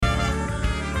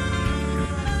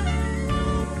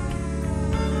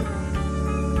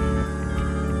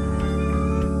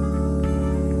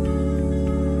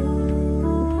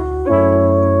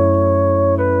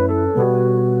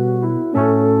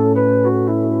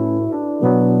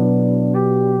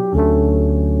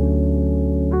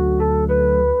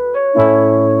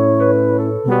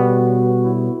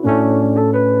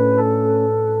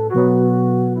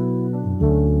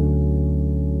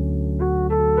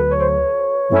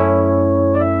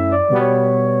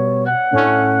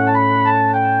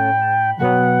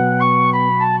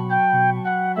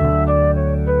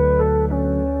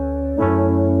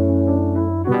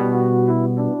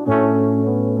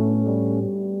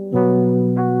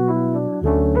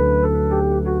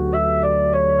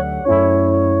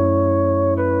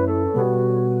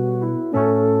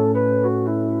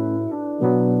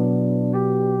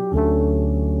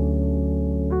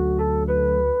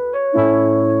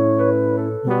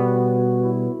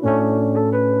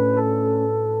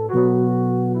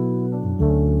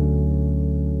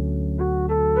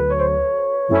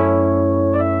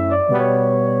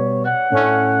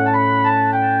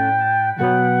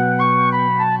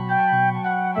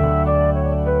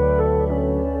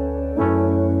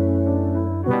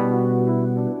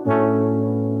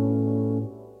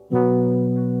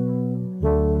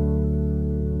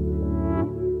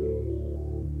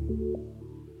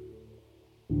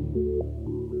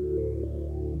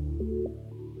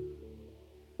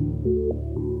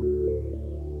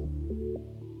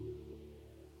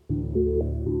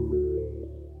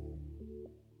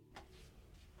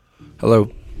Hello.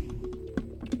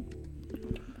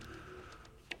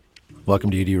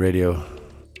 Welcome to UD Radio.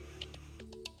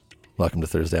 Welcome to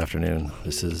Thursday afternoon.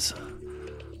 This is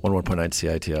 101.9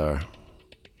 CITR.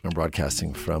 I'm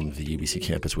broadcasting from the UBC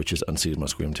campus, which is unceded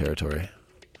Musqueam territory.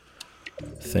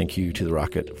 Thank you to the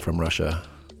rocket from Russia.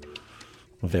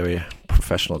 A very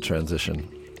professional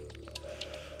transition.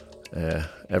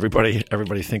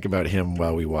 Everybody think about him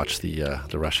while we watch the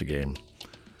Russia game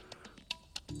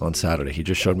on Saturday. He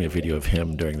just showed me a video of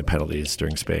him during the penalties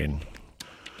during Spain.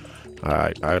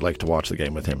 I'd like to watch the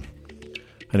game with him.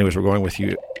 Anyways, we're going with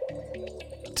you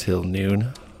till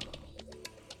noon.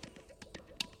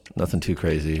 Nothing too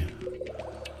crazy.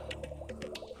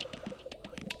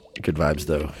 Good vibes,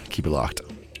 though. Keep it locked.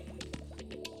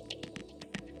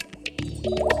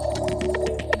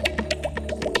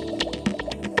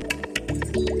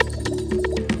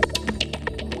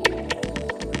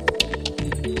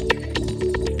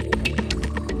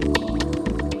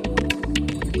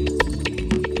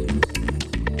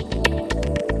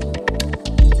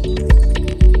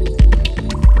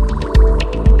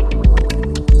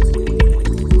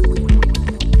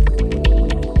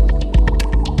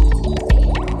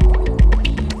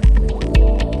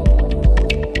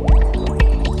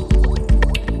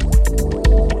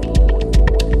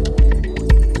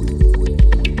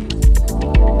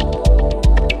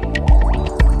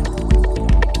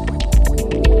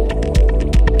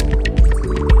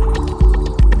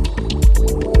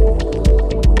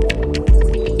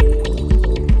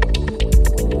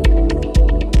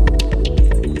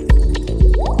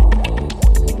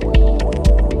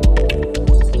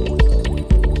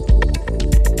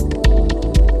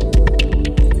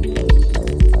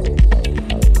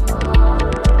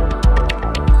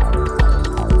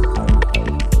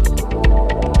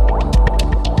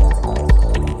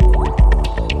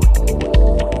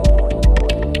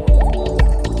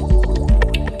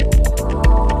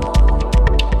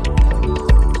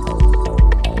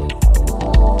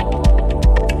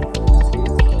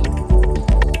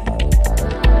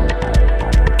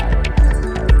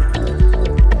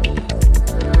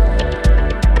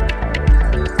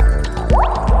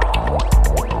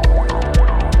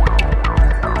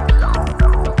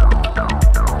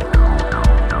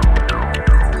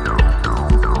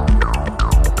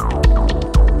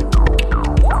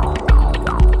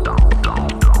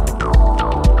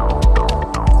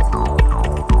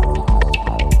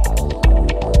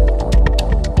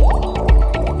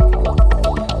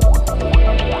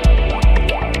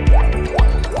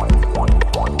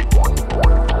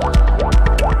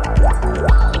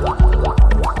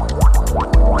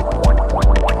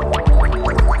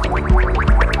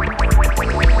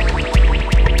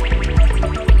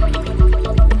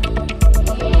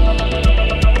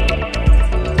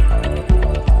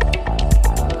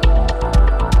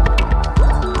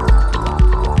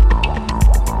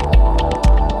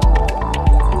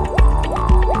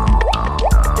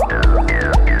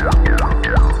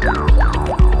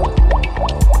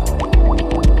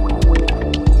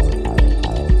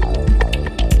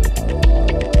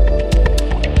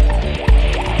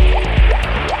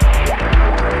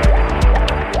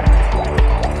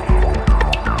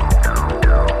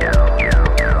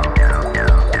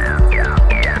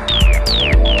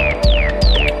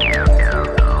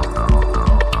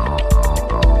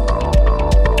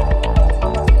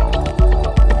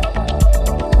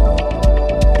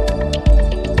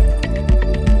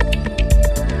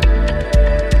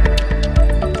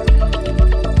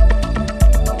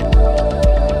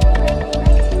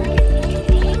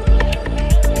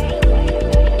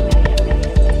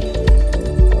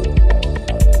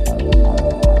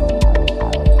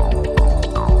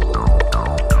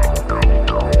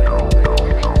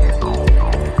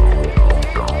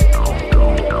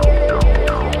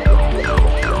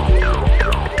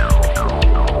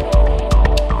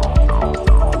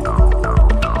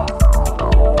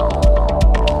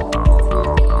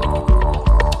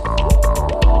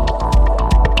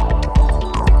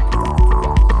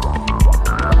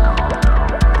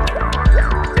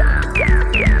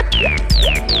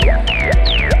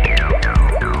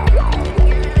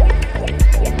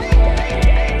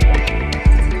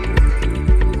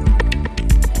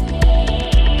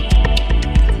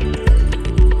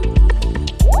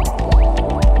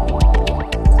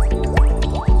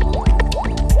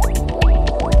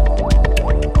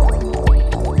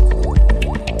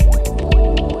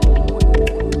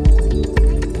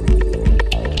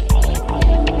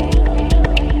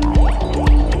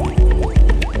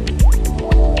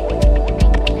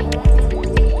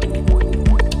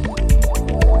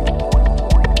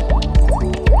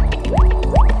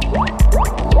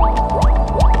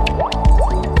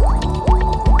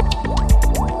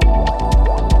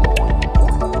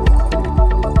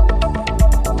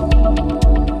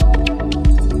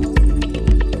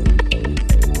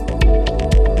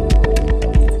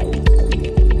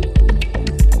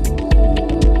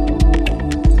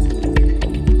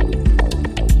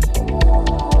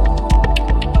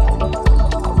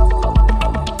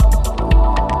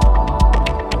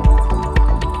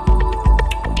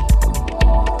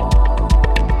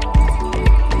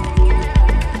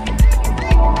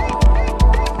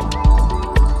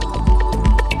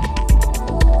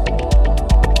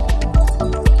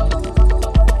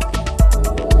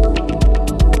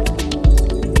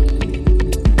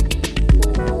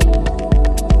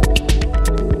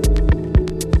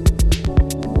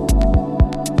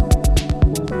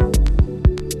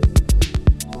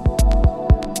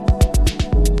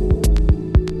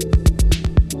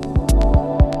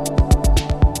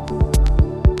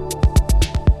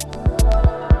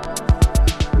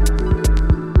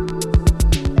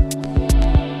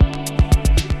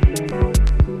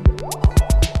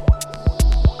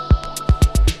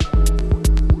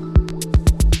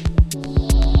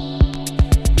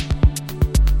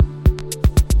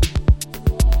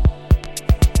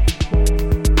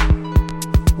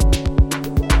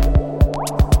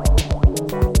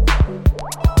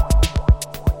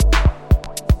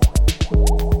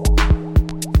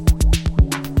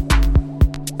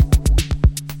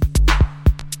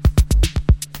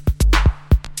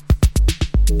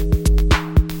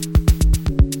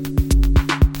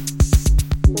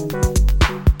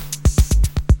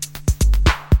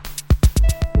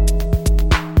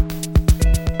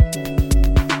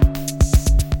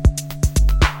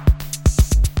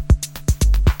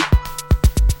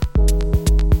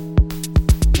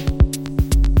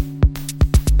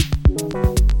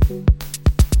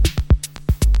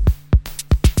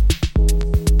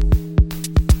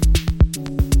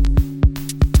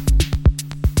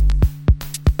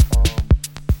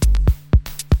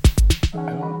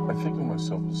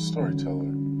 myself a storyteller,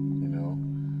 you know,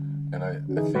 and I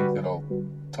think that I'll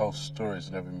tell stories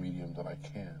in every medium that I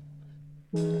can.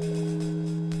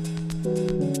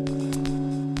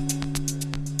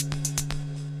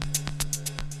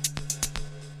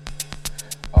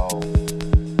 I'll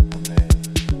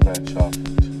branch off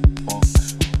into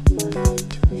books or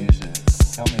to music.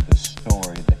 Tell me the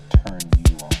story that turned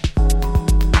you on.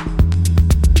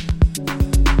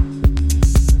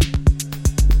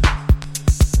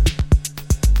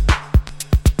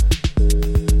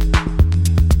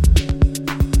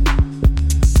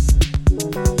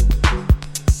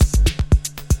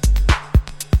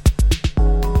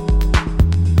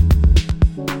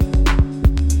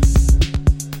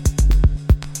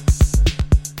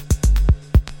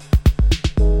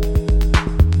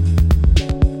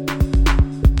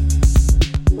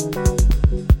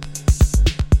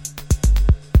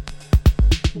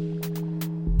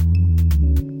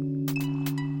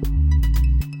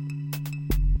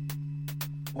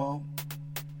 Well,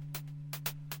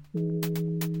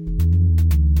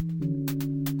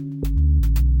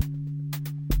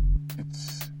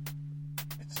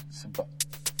 it's about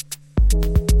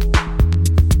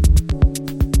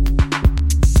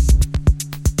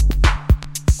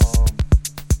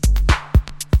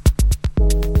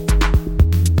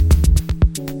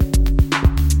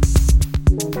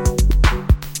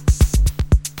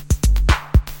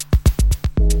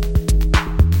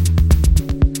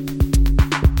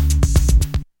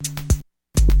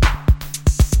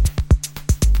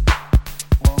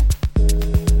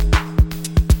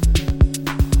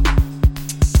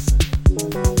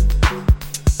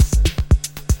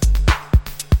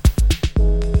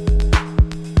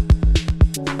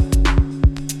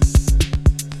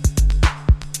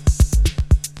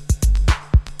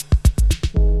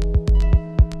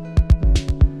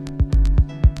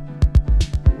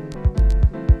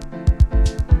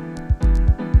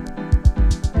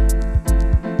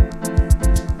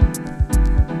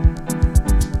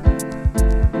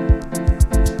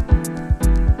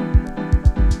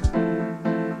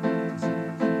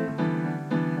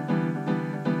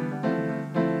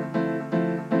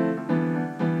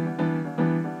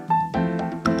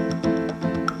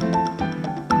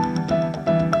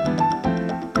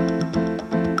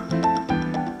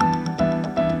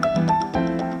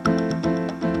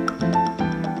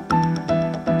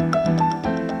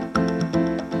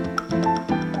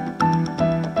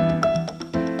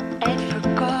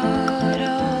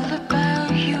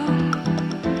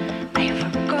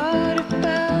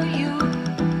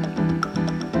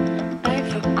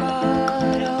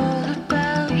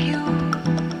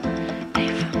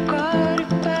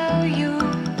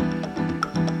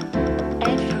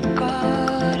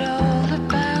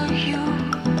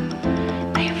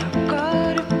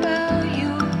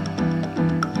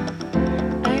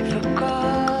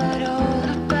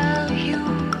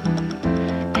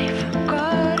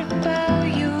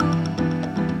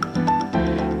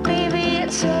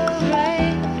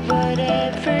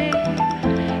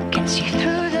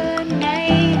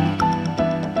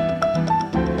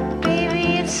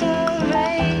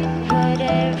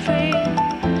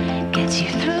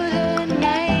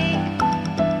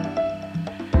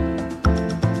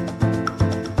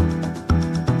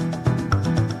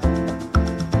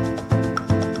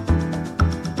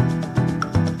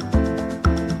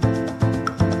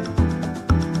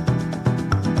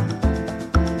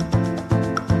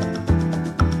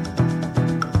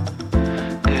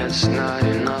It's not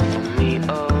enough for me,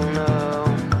 oh no.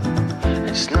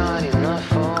 It's not enough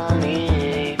for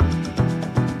me.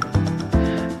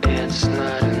 It's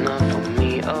not enough for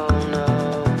me, oh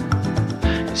no.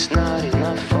 It's not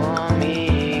enough for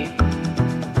me.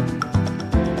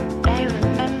 I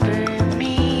remember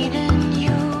meeting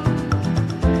you.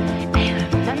 I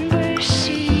remember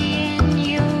seeing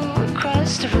you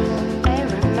across the room. I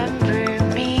remember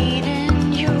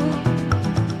meeting you.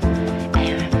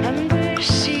 I remember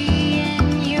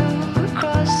seeing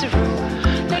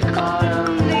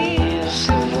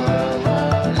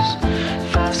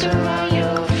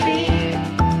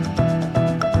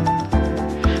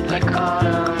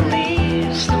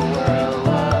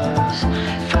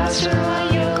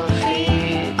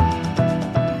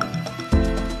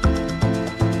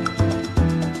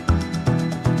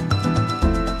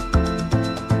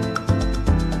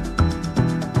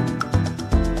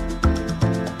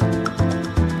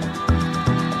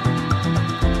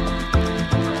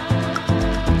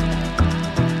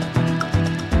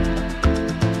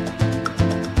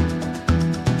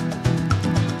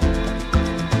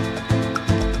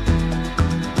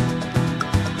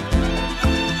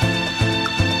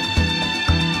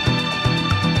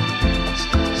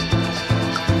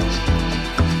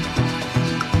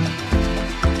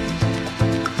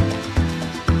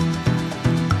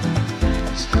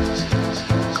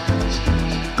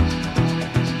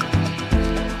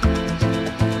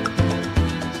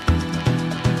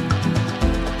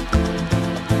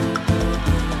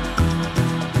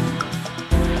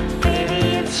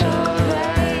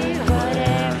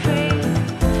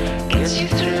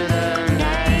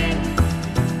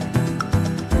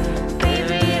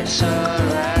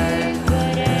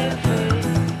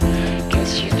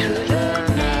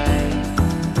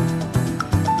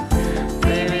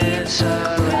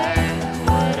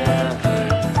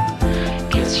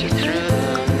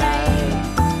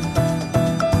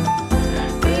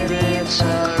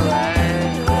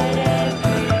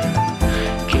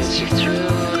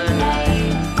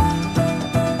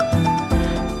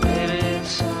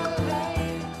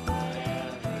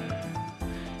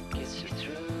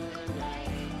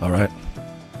All right.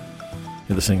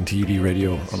 You're listening to UD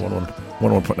Radio on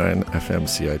 101.9 FM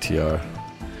CITR.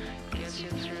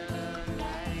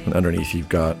 And underneath you've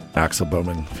got Axel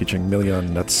Bowman featuring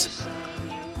Million. The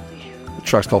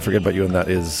track's called Forget About You, and that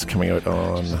is coming out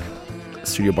on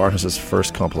Studio Barnhouse's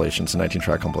first compilation. It's a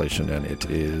 19-track compilation, and it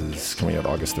is coming out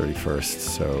August 31st.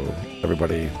 So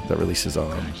everybody that releases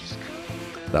on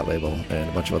that label and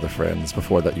a bunch of other friends.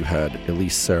 Before that you had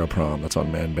Elise Sarah Prom, that's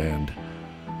on Man Band.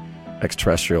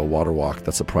 Extraterrestrial Waterwalk,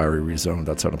 that's a Priory Rezone,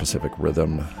 that's on a Pacific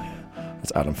Rhythm.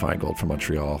 That's Adam Feingold from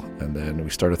Montreal. And then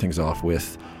we started things off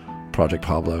with Project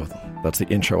Pablo. That's the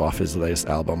intro off his latest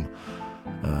album.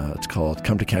 It's called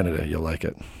Come to Canada, You'll Like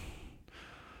It.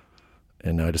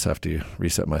 And now I just have to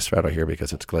reset my Strato here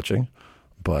because it's glitching,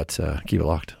 but keep it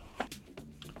locked.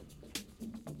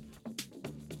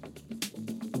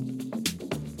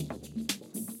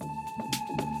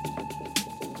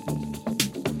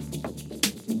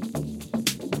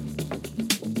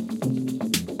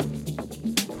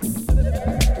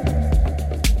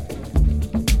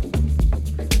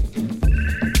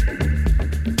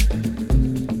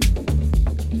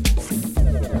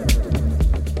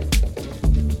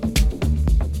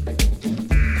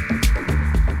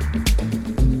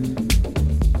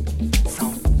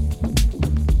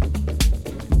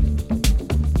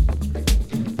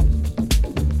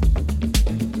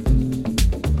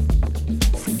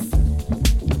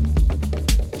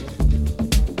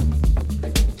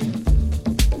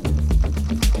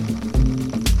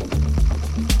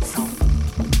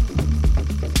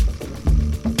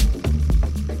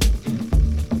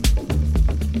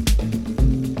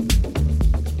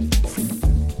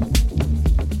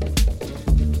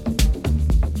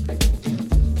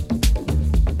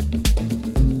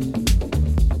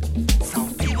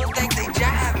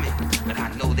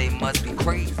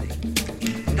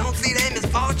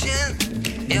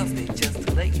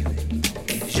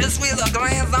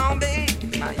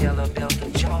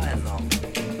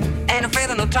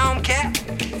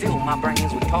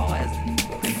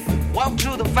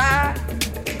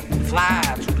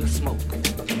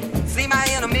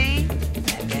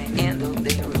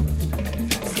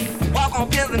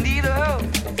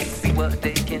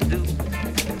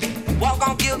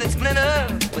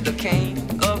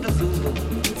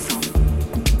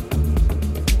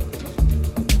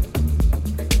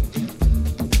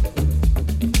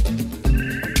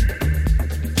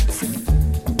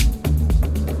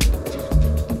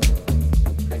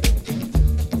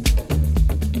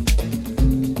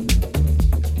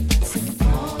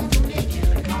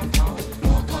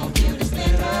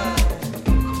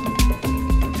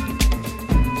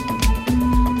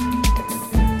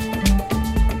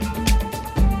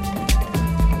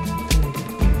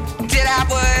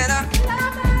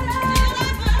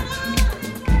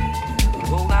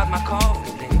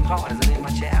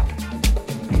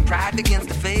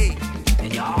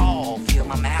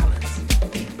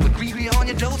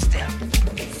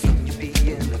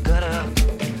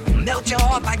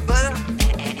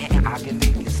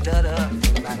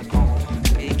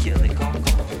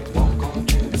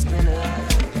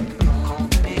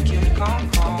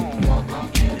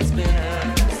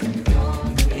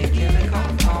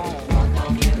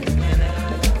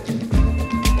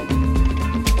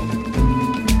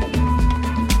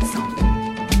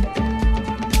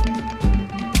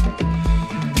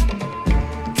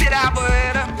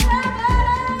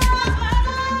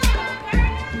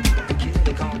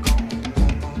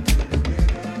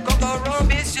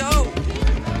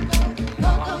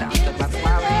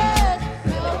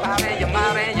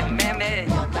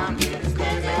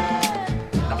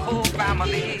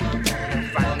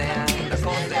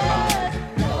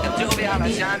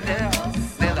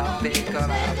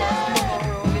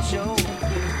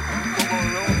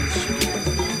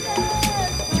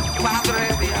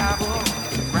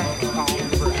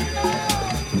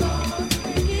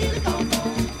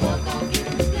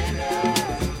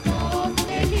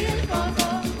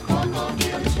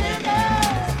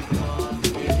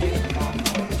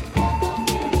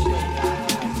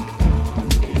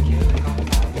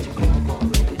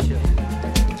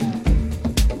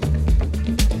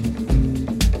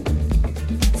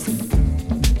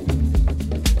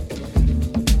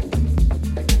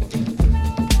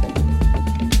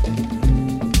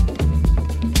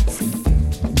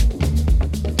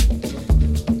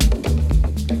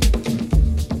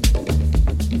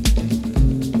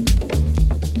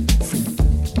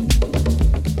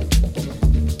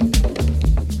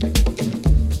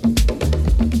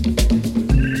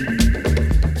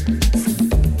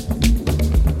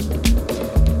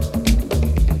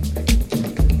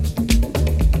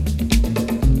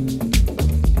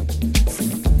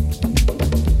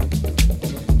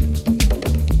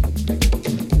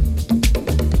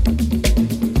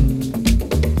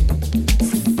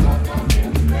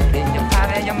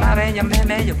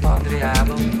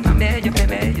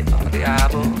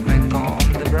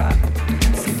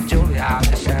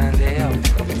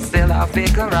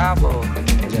 figure I will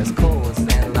just coast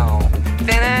and long.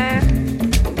 Finish,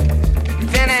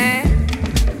 finish.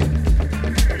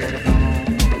 Let it go.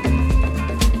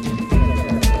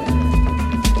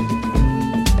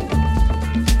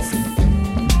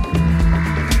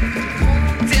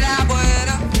 Till I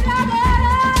pueda.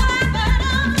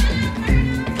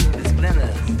 Get the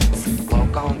splinters.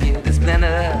 Walk on, get the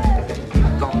splinters.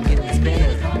 Gon' get the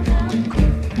splinters.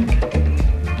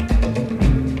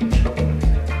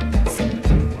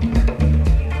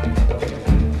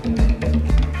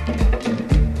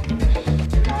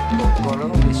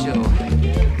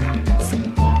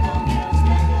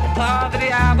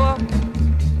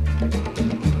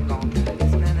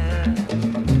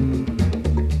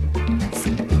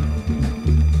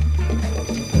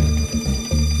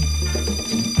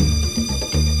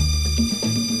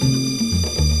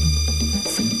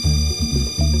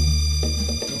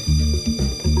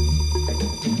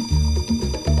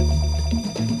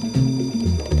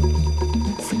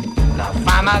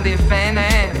 Finally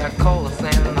finished the cold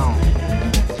and long.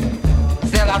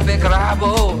 Still I figure I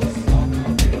was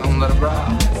on the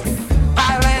brow.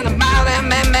 Bailing, bailing,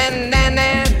 man,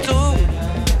 and two.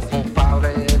 On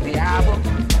fire, the apple,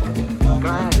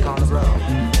 grind on the road.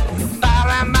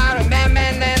 Bailing, bailing,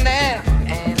 man,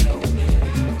 and no.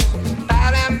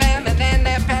 Bailing, man,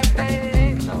 and pepe,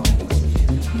 no.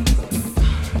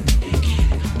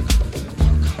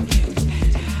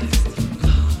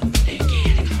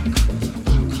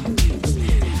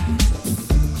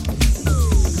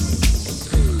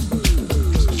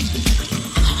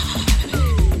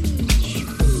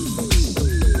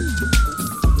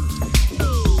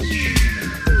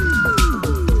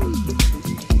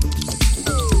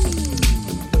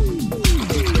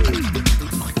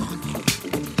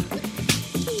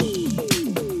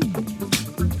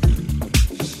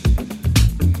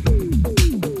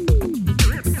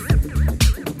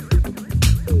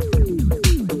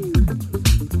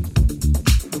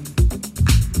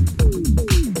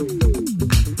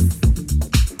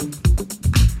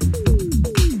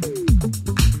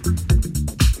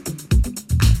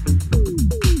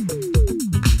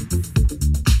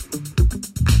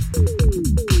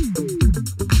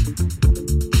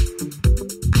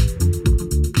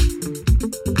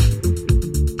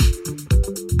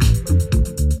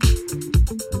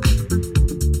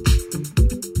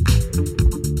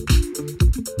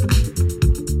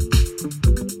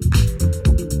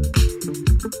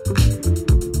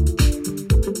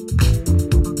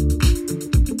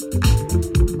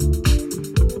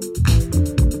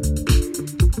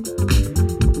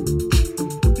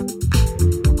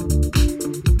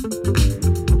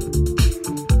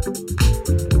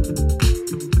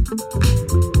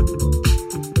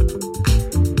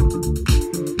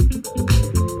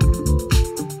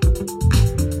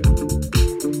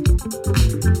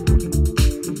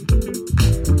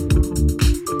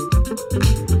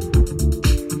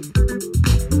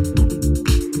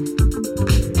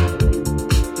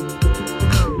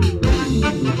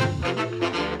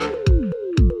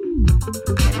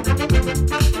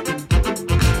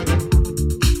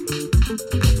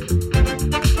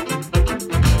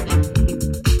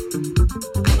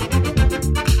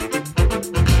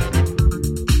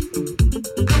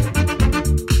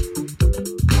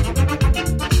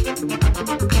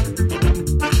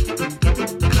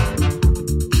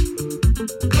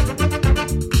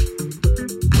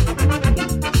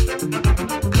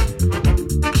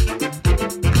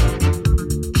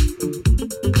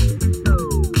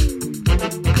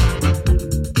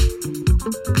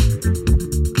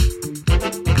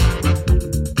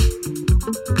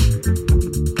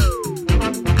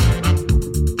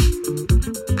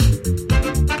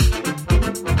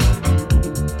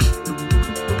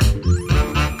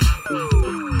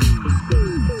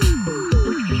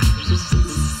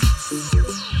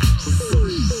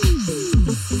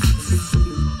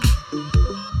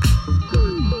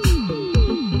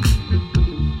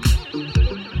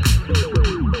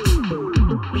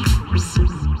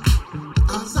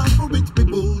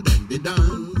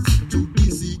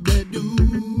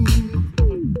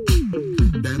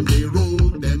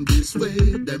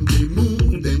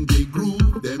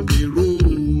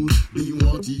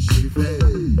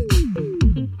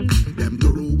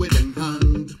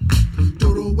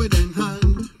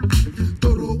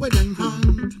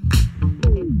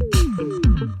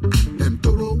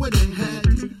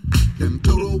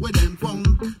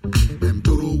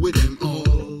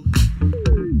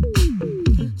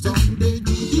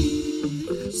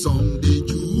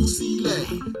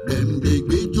 Them big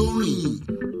big journey,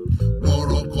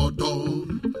 Morokoto,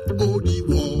 Odi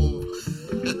War.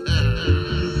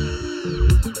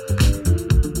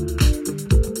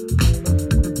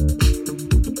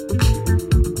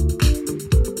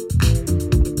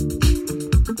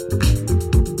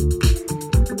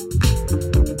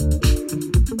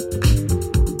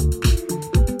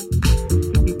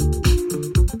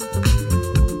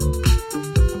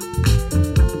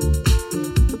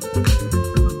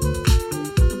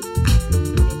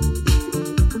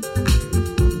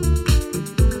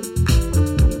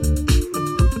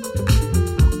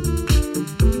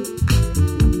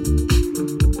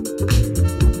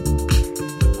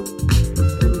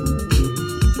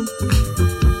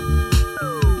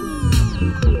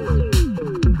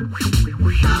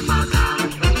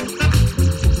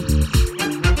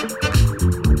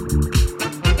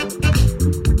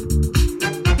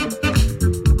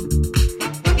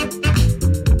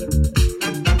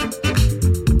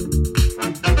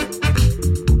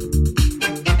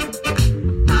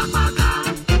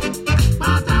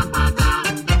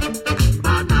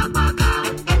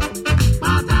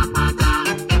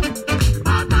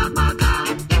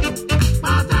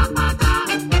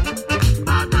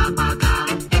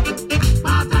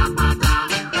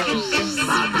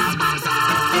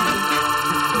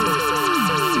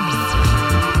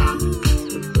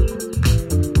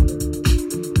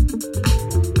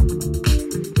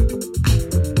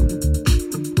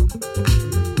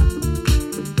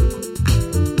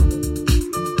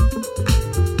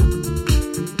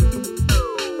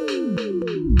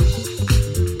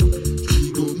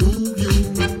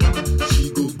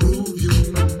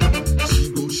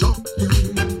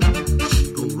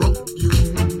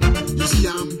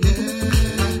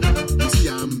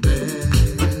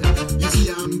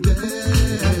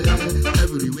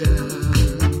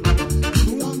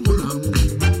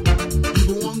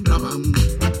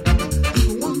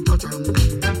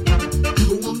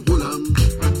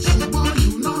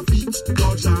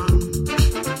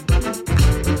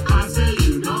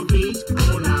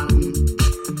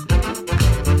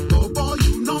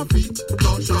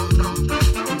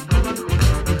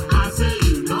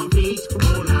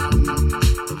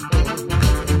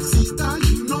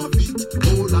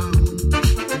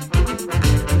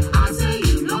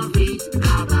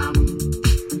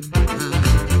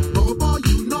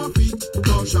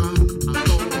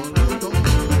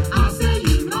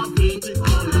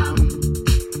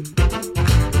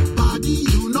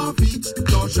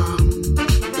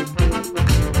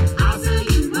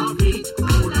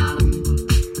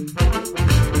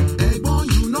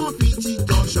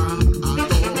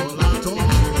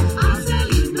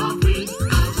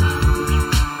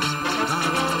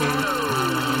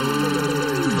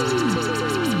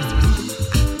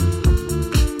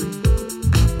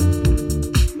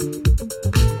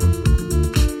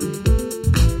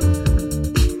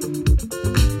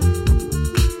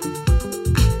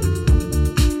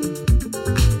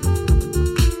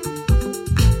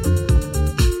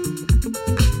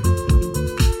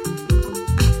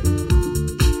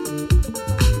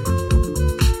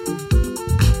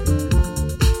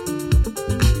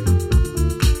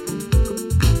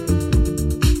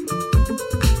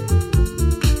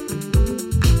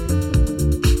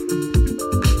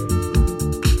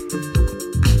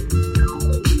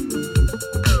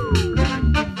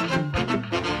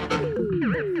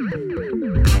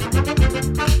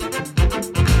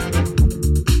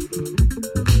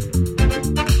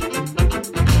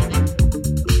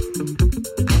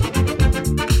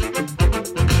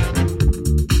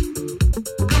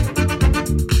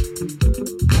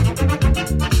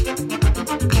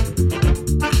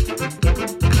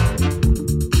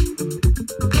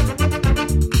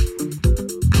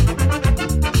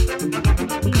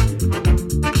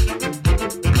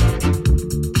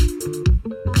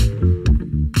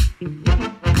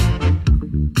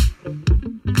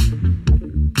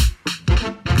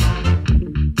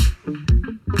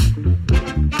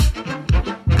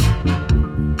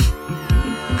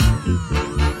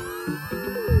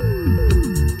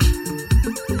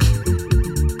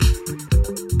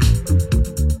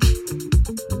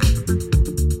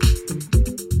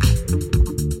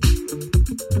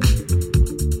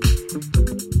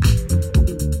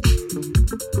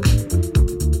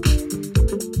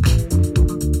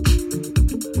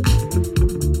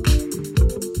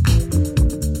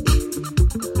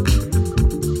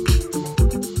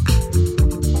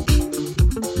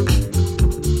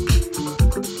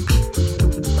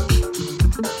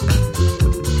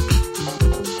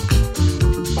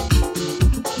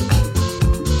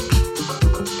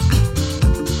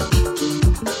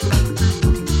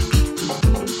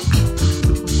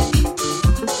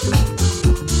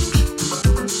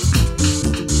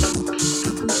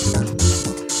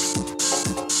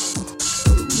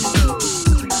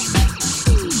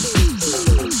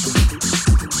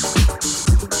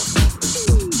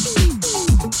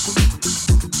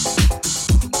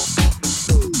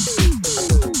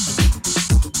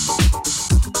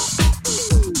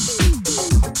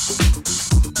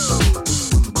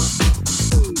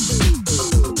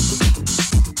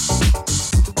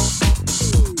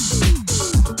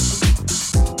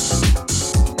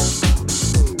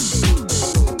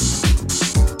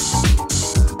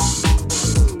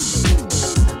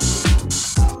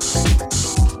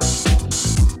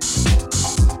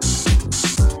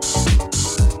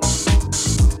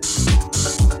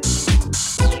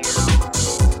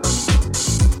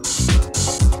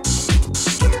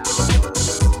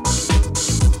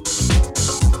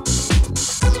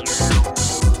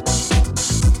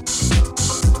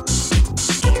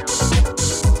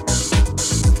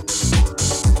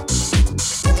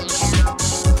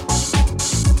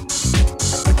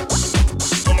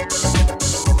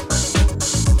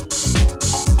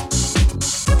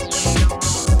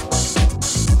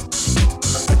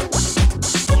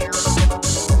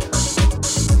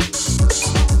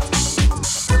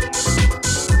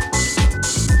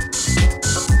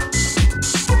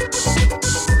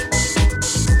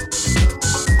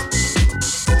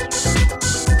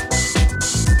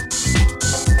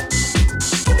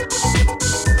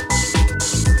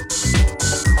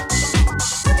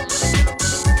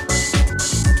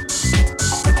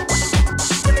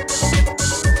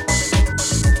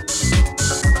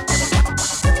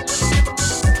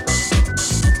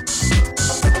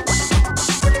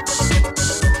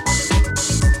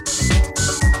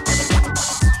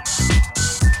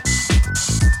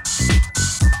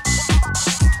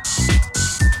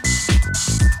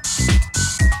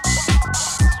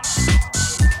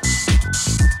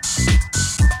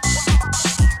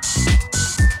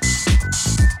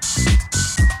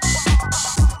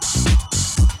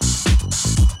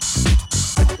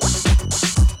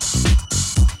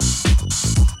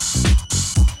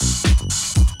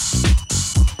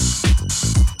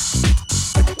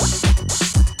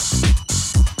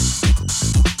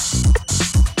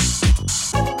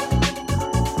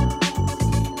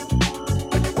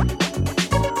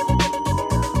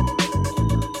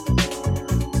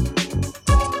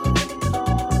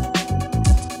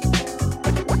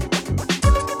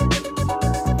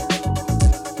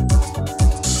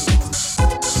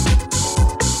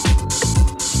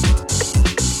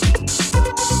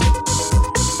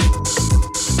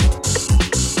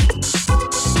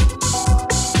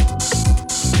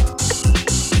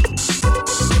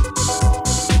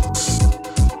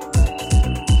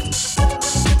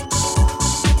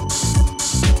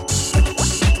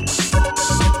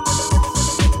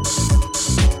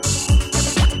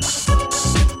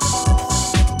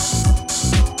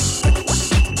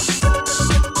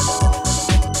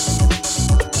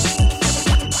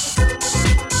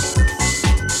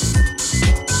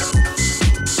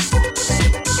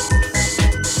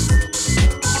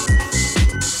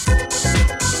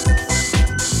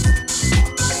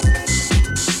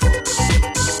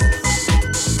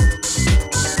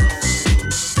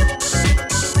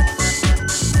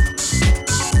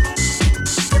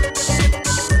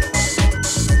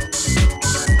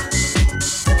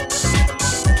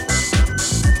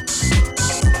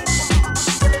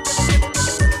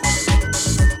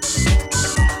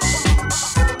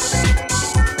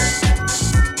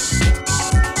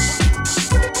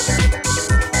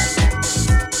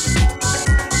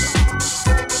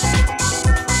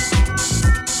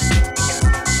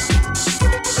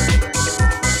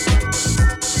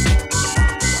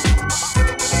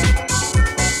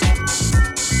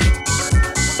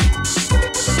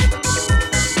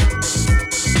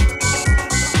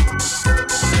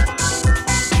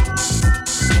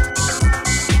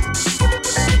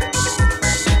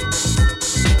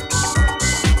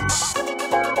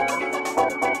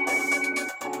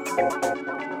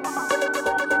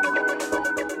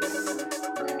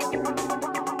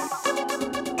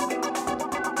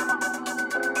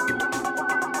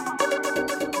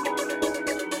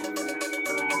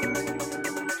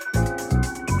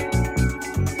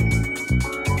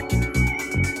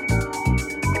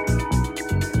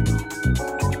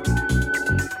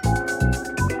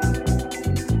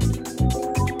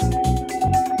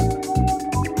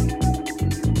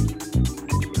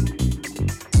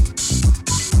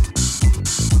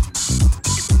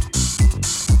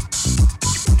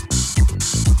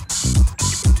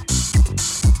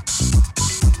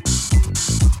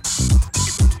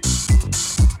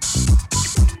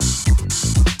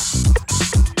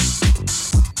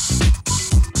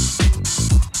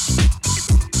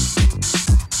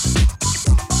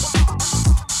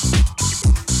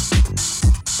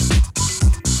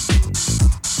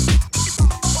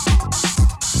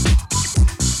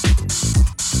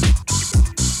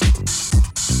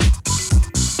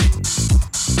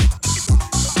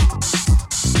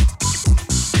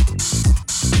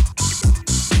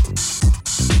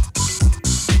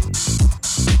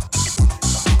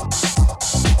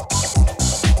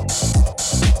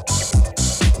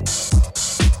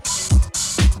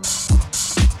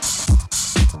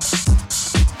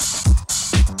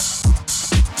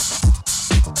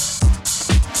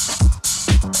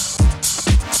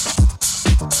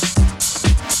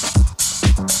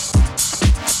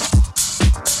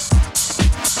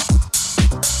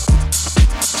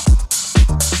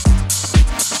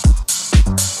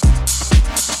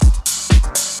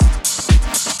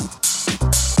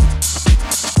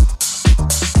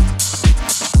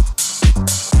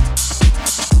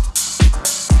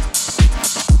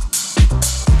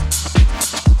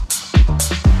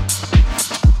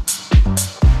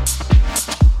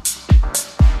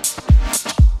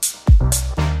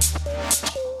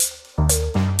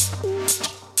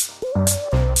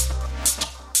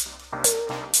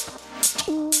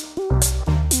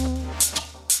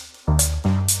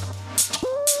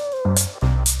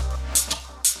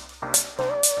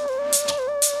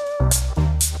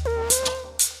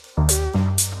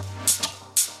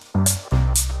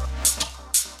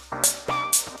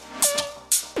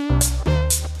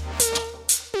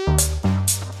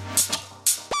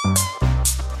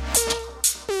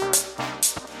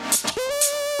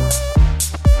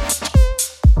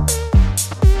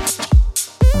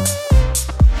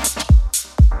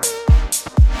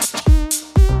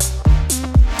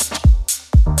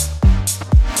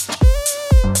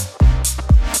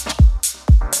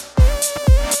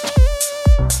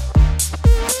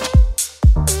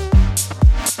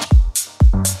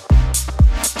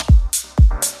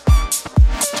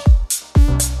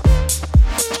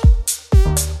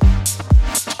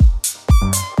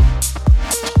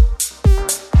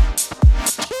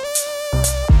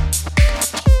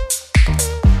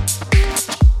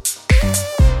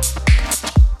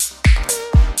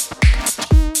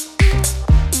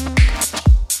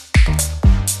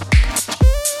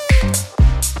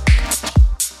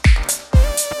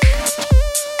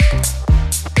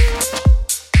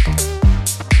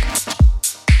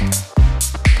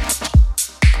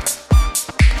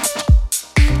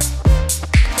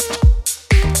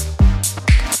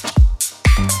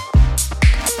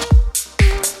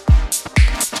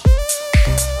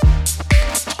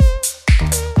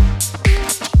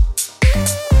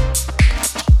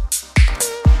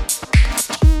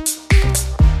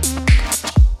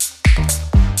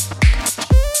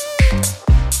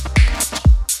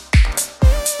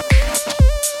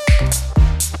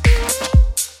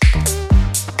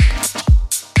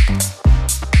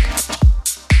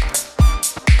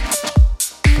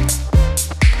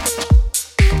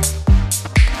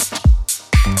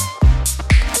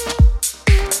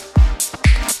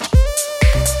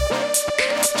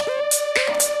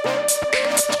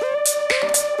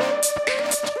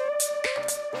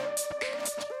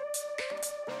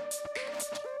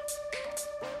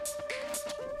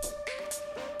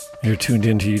 You're tuned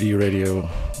into UD Radio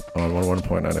on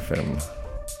 101.9 FM,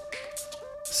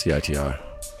 CITR.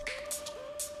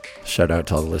 Shout out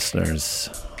to all the listeners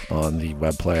on the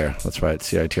web player. That's right,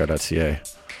 CITR.ca.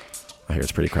 I hear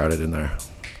it's pretty crowded in there.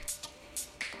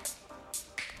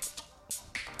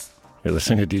 You're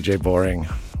listening to DJ Boring.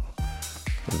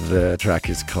 The track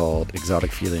is called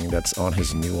Exotic Feeling. That's on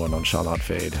his new one on Shall Not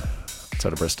Fade. It's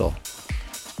out of Bristol.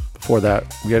 Before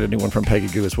that, we had a new one from Peggy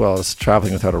Goo as well. It's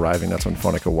Traveling Without Arriving. That's on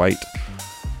Phonica White.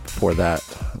 Before that,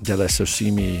 Dele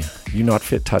Soshimi, You Not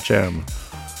Fit Touch M.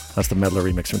 That's the Medler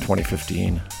remix from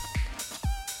 2015.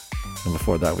 And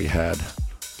before that, we had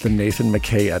the Nathan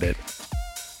McKay edit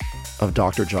of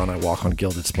Dr. John, I Walk on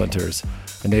Gilded Splinters.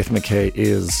 And Nathan McKay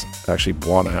is actually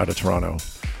Buana out of Toronto.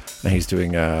 And he's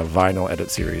doing a vinyl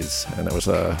edit series. And that was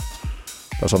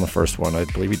on the first one. I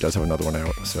believe he does have another one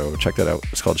out. So check that out.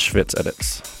 It's called Schwitz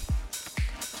Edits.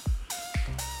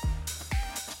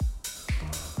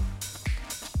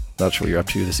 Not sure what you're up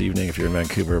to this evening if you're in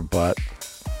Vancouver, but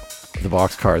the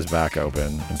Boxcar is back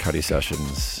open and Cuddy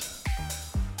Sessions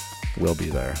will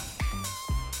be there,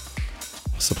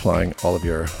 supplying all of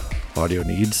your audio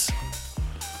needs.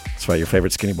 That's right, your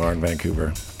favorite skinny bar in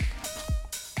Vancouver.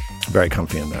 Very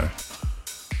comfy in there.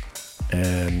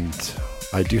 And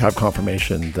I do have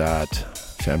confirmation that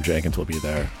Sam Jenkins will be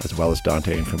there, as well as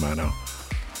Dante and Fumano.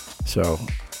 So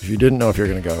if you didn't know if you're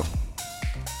going to go,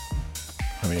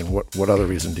 I mean, what other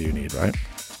reason do you need, right?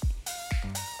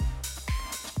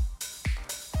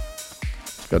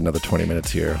 Got another 20 minutes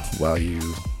here while you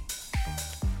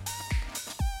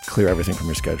clear everything from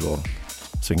your schedule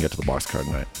so you can get to the Boxcar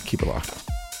tonight. Keep it locked.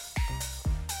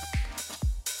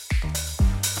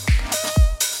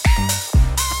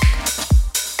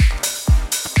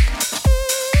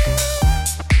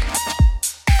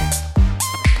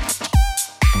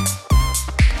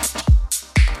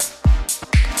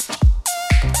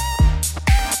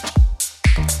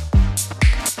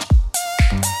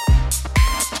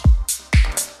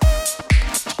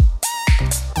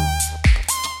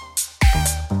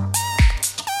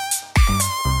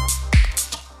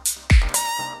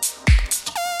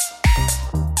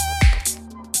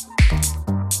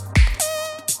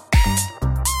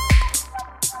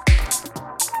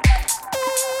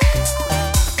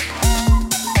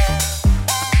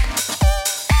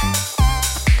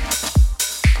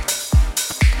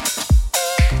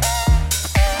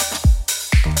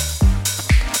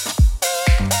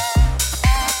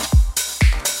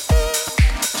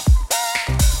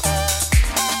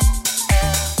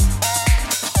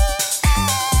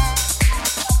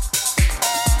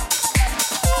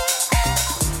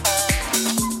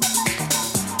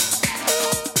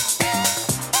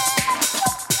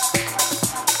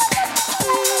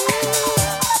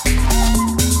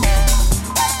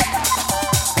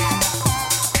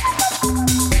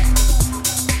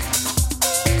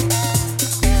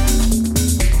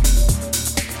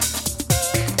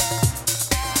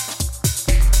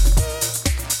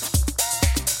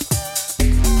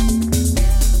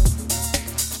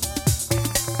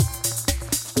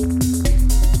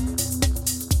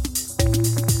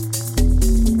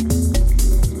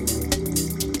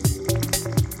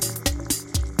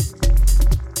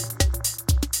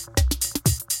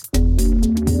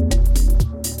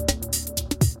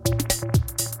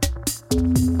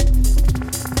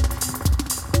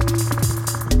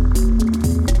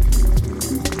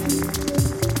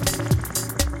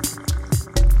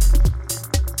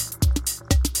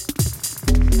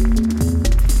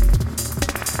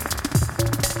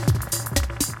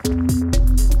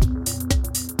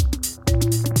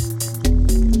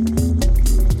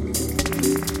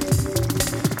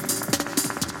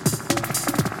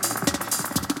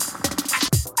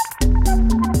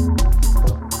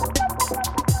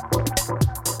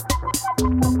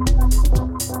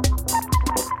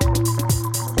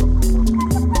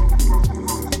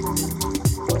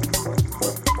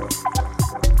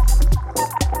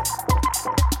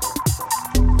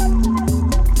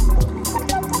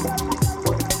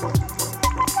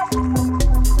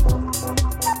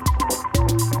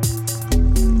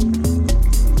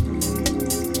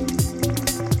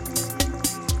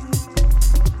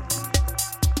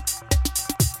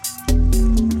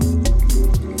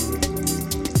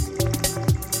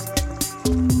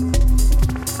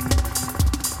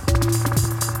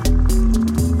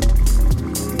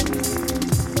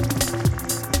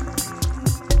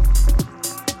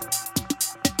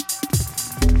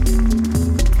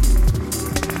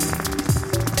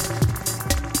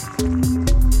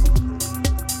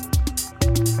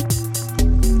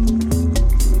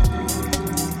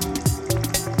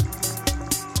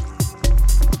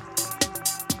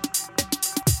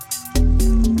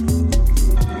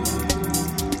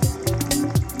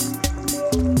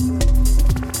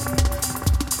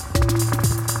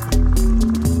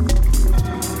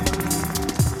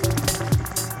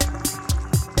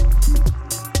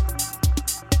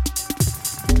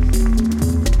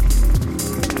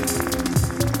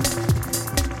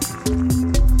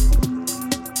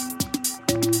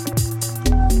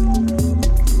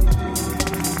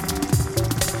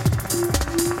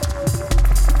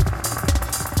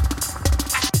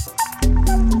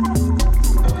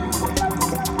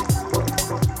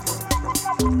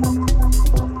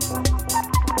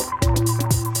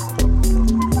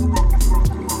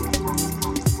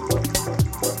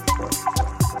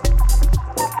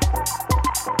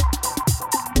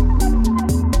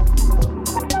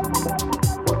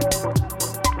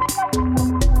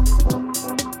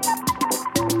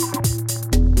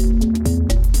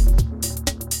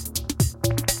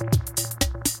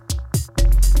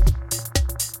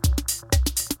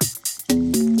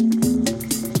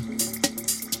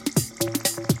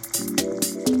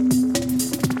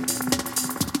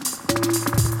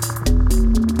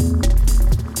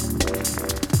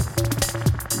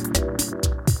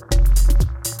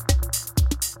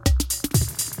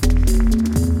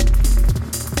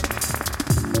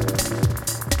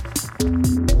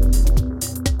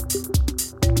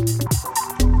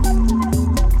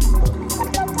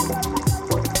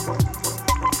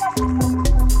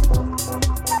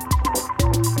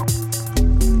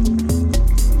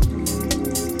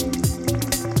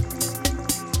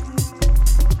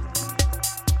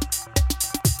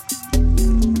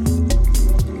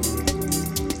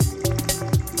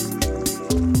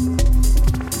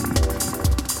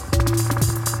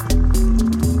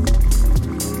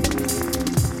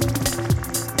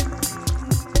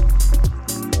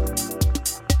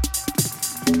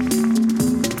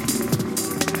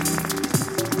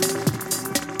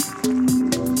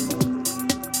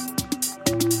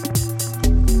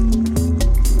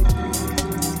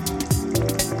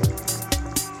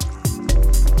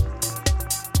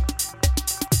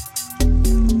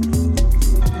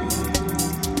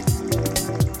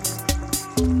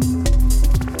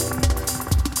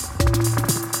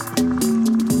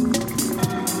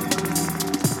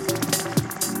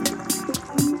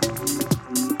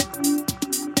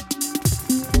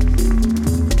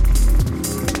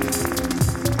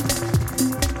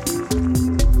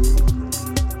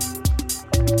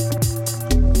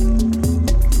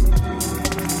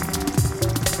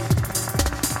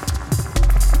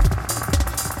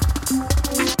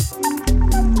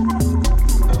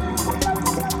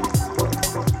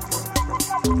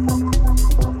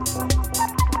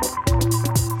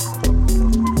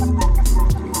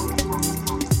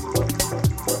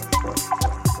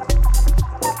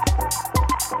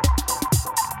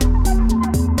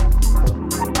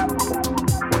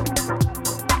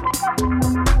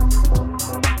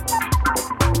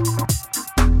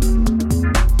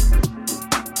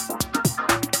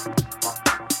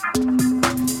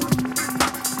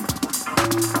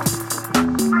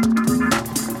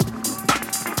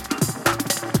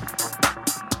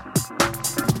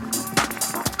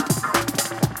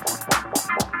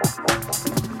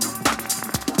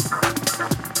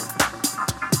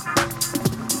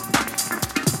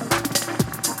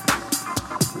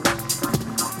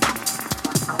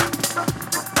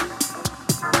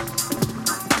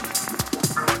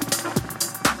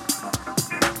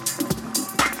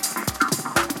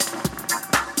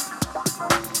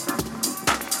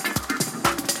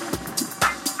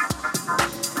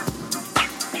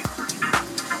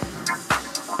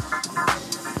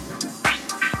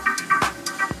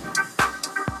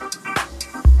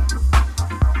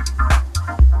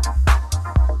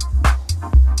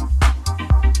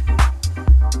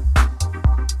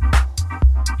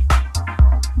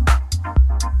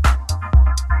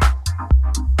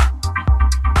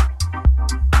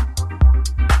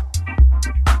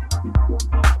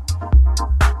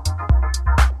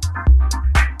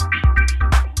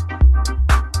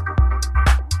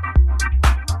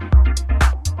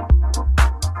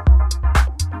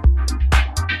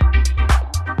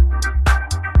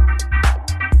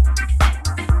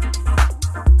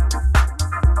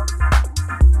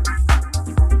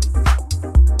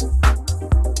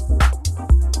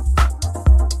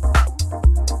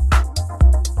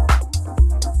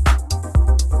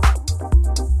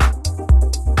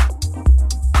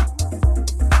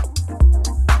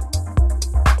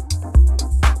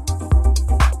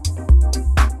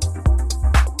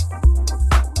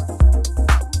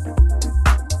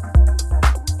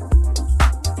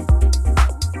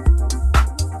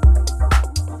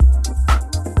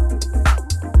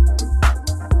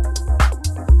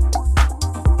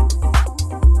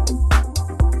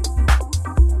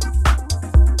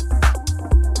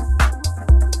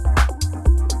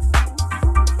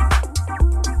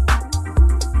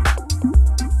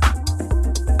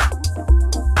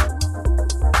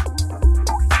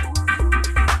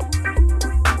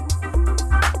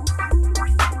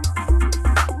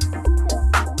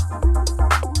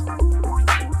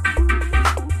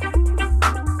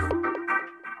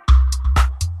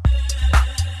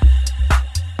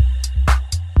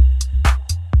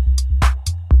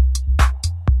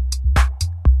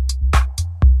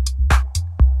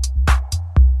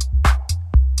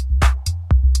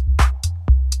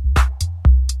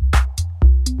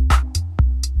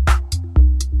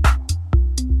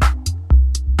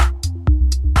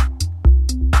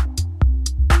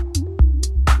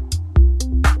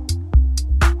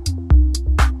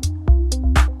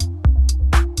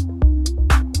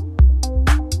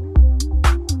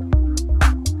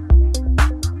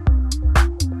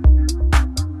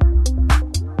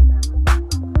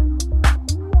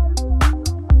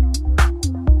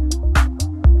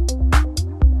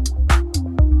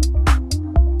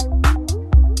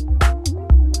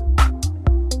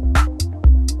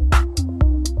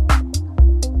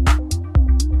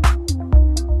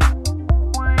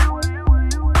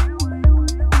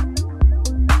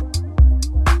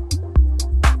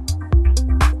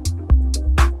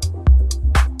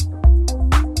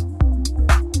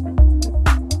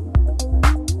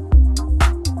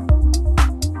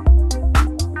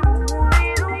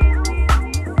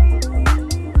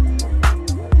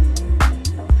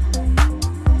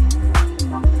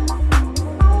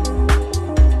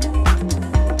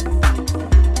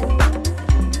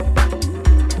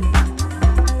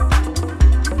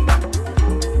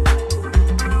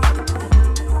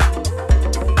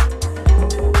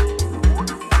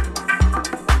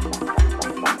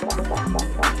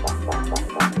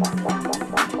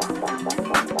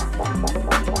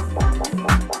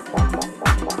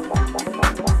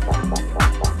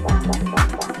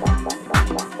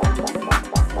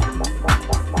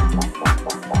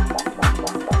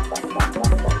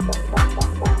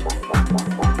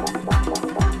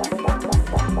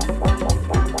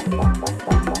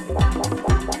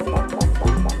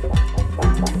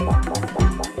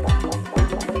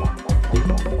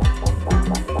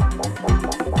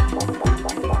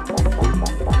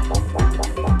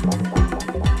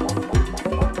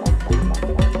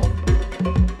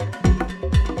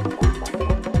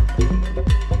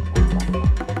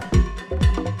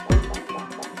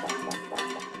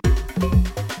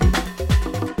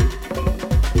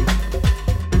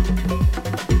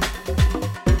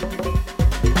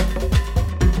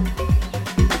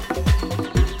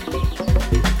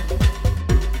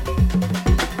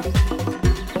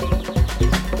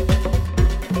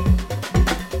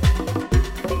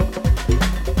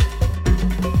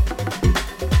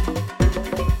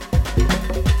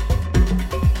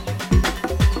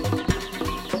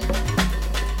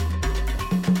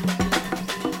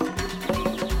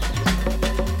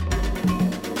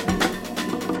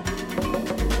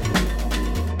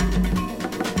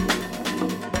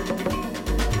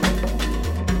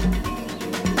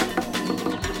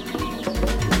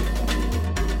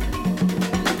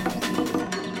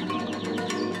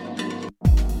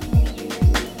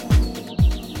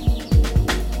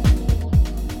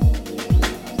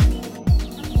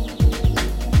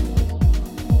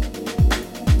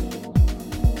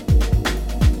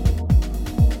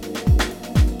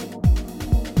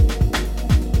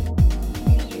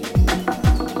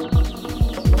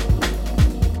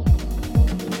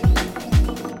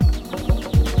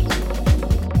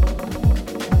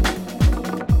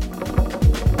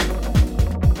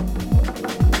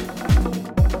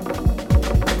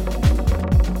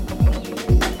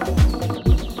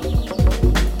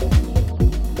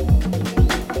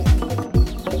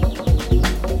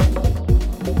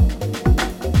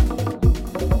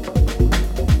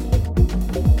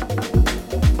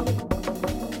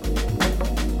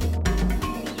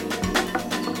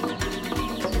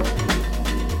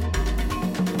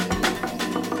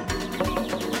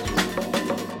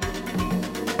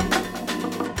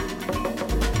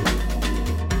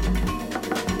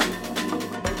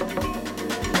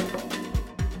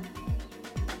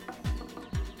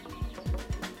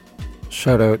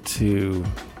 Shout out to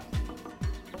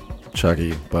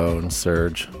Chuggy, Bone,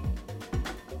 Serge,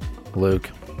 Luke,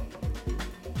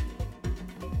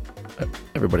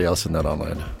 everybody else in that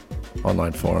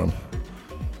online forum.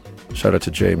 Shout out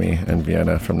to Jamie and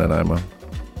Vienna from Nanaimo.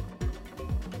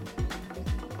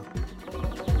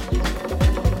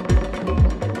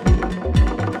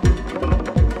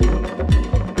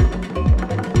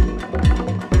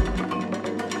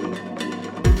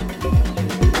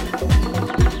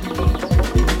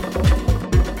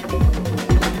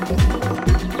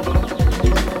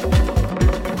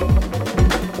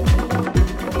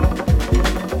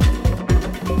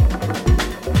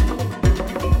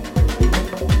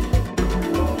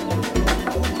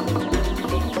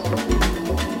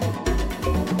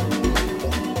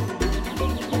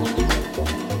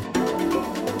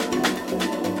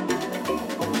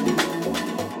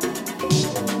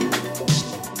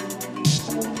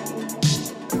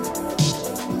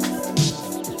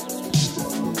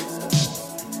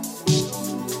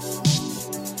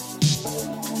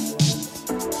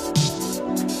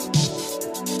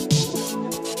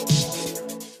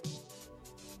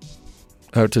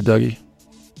 Out to Dougie.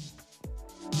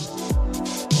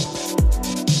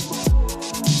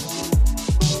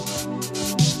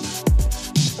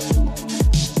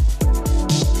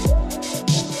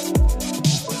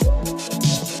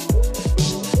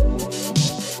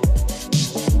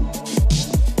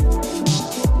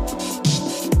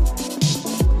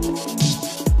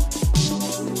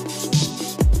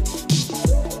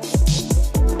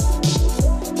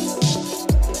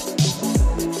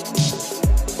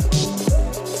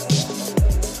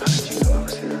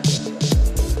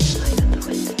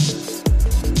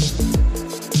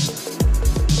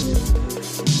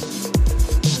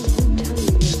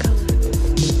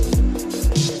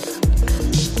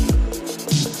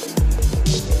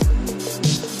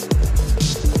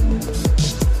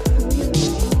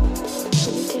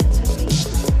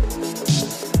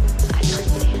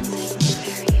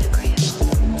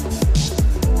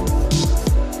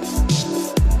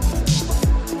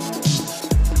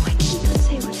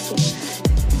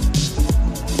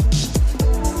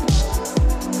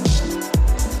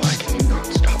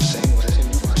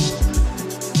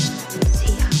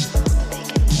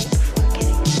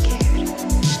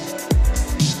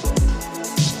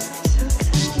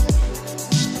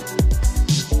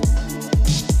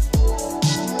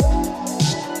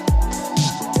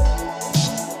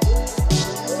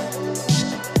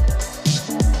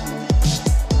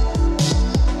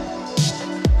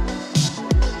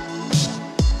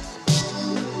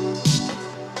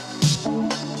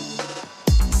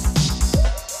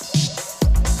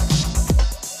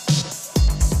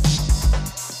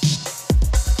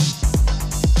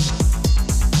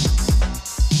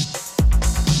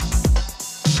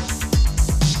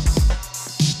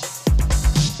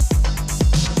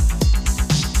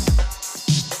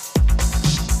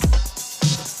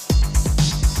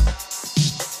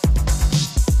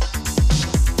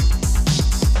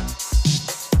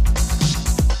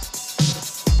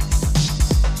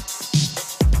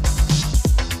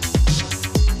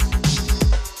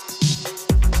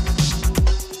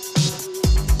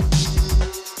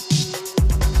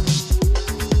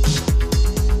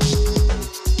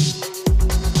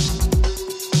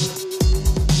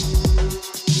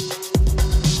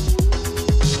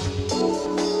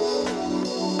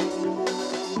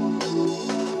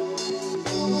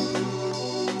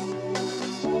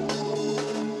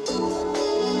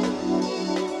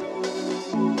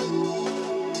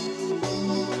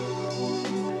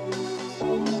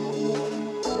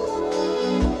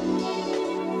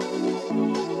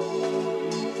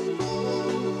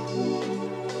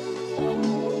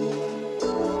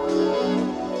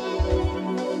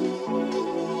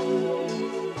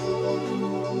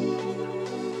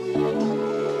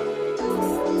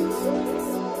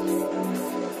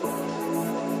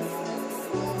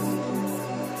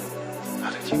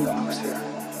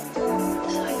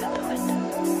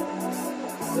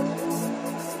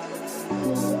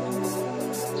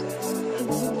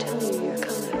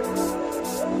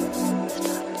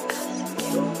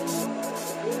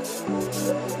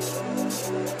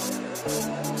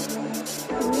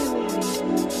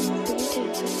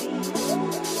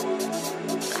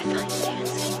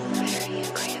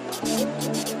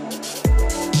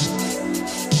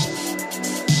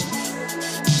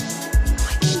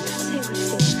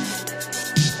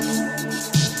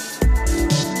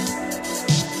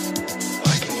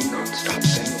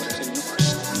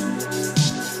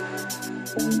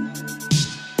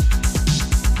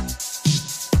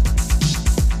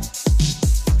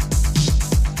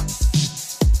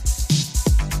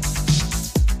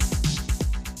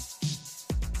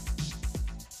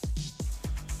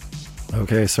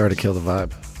 Okay, sorry to kill the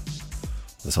vibe.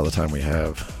 That's all the time we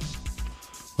have.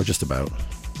 Or just about.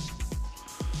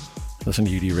 Listen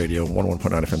to UD Radio, 101.9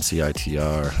 FM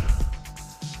CITR.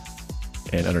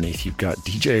 And underneath you've got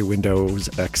DJ Windows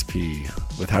XP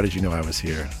with How Did You Know I Was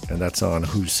Here? And that's on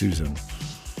Who's Susan.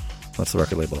 That's the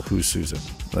record label, Who's Susan.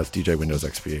 That's DJ Windows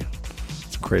XP.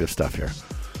 Some creative stuff here.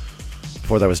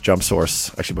 Before that was Jump Source.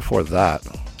 Actually, before that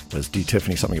was D.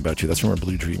 Tiffany, Something About You. That's from our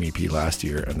Blue Dream EP last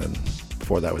year. And then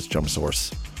before that was Jump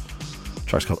Source. The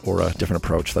track's called Aura, Different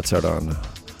Approach. That's out on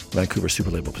Vancouver super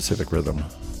label Pacific Rhythm.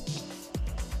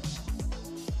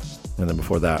 And then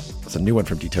before that, it's a new one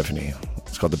from D. Tiffany.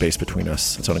 It's called The Bass Between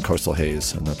Us. It's on Coastal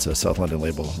Haze, and that's a South London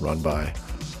label run by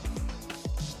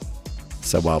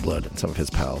Seb Wildblood and some of his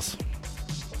pals.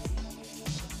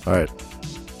 All right.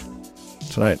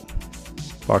 Tonight,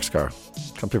 Boxcar.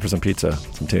 Come through for some pizza,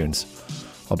 some tunes.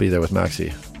 I'll be there with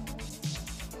Maxi.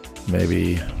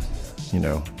 Maybe,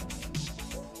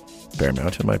 Bear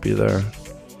Mountain might be there.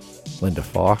 Linda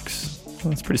Fox.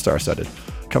 Well, it's pretty star-studded.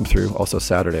 Come through. Also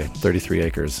Saturday, 33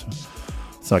 Acres.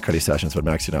 It's not Cuddy Sessions, but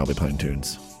Maxi and I will be playing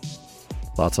tunes.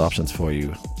 Lots of options for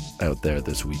you out there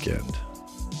this weekend.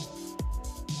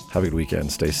 Have a good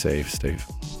weekend. Stay safe. Stay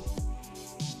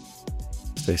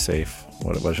safe.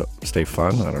 Stay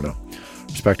fun? I don't know.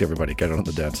 Respect everybody. Get on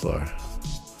the dance floor.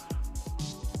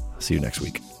 See you next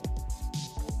week.